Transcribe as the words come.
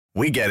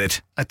We get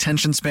it.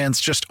 Attention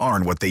spans just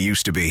aren't what they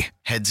used to be.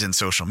 Heads in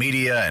social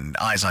media and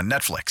eyes on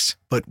Netflix.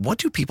 But what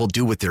do people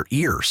do with their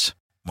ears?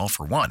 Well,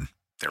 for one,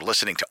 they're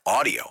listening to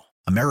audio.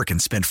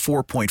 Americans spend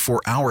 4.4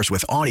 hours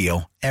with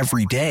audio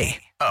every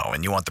day. Oh,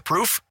 and you want the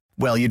proof?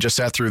 Well, you just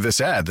sat through this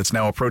ad that's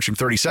now approaching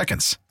 30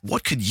 seconds.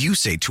 What could you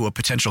say to a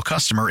potential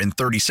customer in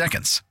 30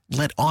 seconds?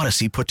 Let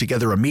Odyssey put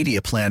together a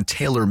media plan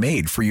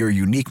tailor-made for your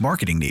unique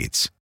marketing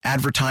needs.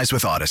 Advertise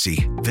with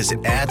Odyssey.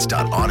 Visit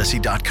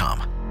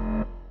ads.odyssey.com.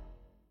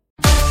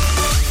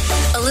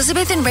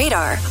 Elizabeth and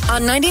Radar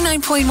on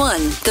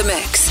 99.1 The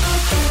Mix.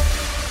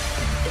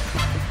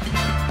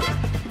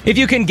 If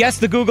you can guess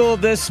the Google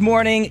this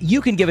morning,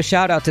 you can give a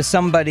shout out to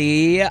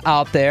somebody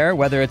out there,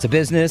 whether it's a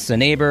business, a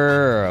neighbor,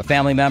 or a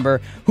family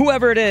member,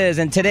 whoever it is.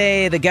 And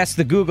today, the Guess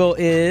the Google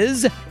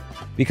is,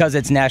 because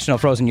it's National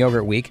Frozen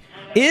Yogurt Week,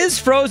 is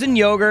frozen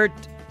yogurt.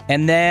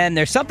 And then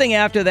there's something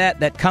after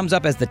that comes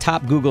up as the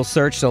top Google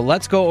search. So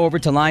let's go over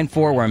to line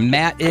 4 where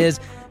Matt is.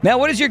 Matt,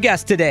 what is your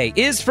guess today?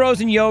 Is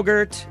frozen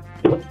yogurt?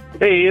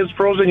 Hey, is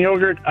frozen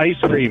yogurt ice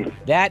cream?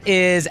 That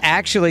is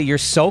actually, you're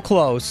so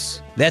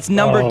close. That's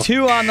number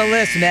 2 on the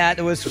list, Matt.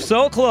 It was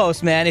so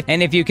close, man.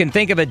 And if you can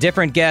think of a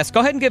different guess,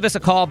 go ahead and give us a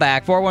call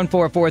back,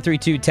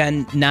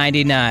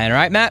 414-432-1099. All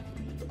right, Matt?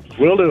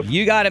 Will do.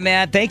 You got it,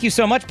 Matt. Thank you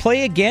so much.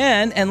 Play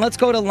again, and let's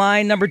go to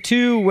line number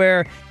 2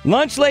 where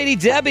Lunch Lady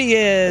Debbie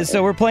is.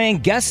 So we're playing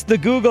Guess the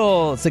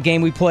Google. It's a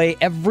game we play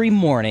every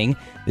morning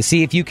to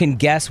see if you can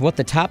guess what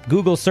the top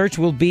Google search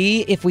will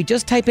be if we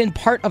just type in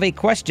part of a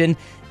question.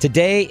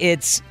 Today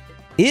it's,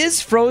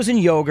 is frozen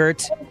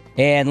yogurt?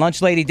 And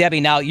Lunch Lady Debbie,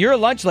 now you're a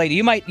lunch lady.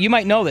 You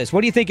might know this. What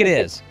do you think it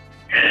is?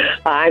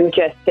 I'm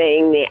just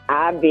saying the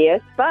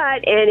obvious,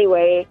 but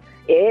anyway,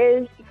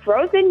 is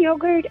frozen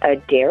yogurt a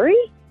dairy?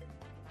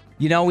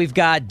 You know, we've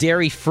got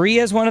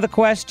dairy-free as one of the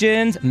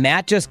questions.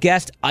 Matt just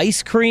guessed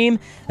ice cream.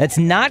 That's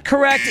not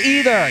correct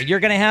either. You're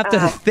going to have to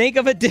think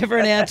of a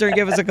different answer and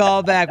give us a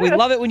call back. We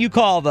love it when you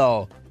call,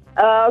 though.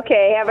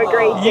 Okay, have a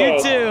great day.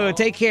 You too.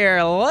 Take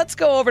care. Let's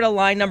go over to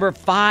line number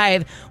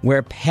 5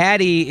 where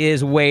Patty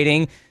is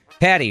waiting.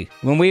 Patty,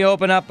 when we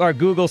open up our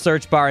Google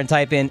search bar and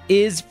type in,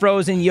 is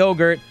frozen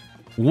yogurt,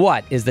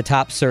 what is the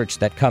top search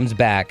that comes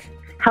back?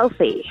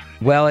 Healthy.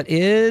 Well, it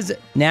is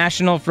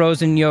National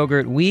Frozen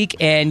Yogurt Week,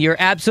 and you're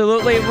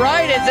absolutely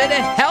right. Isn't it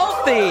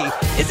healthy?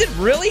 Is it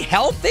really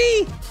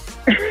healthy?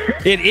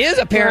 It is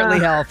apparently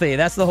healthy.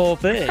 That's the whole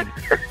thing.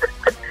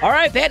 All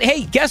right, Pat.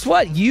 Hey, guess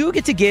what? You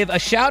get to give a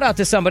shout out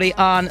to somebody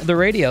on the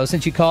radio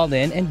since you called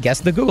in and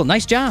guessed the Google.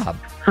 Nice job.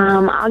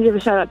 I'll give a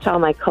shout out to all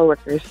my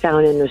coworkers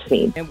down in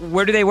Racine. And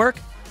where do they work?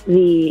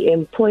 The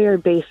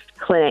employer-based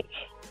clinic.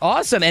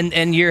 Awesome.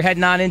 And you're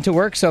heading on into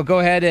work, so go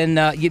ahead and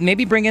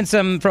maybe bring in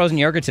some frozen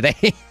yogurt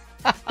today.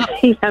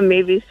 Yeah,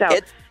 maybe so.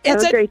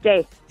 Have a great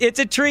day. It's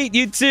a treat.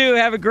 You too.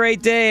 Have a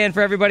great day. And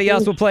for everybody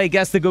else, we'll play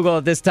Guess the Google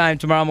at this time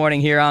tomorrow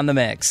morning here on The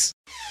Mix.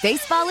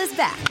 Baseball is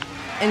back,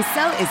 and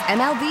so is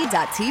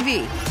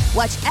MLB.tv.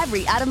 Watch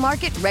every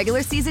out-of-market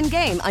regular season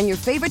game on your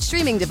favorite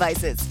streaming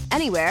devices,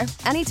 anywhere,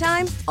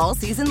 anytime, all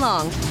season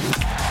long.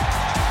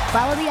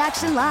 Follow the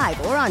action live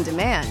or on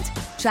demand.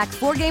 Track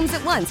 4 games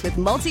at once with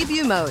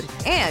multi-view mode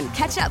and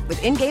catch up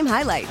with in-game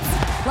highlights.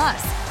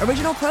 Plus,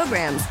 original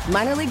programs,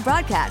 minor league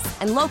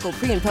broadcasts, and local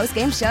pre- and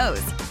post-game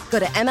shows. Go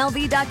to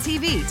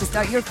MLB.tv to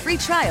start your free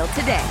trial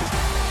today.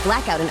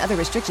 Blackout and other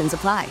restrictions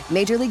apply.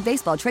 Major League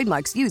Baseball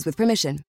trademarks used with permission.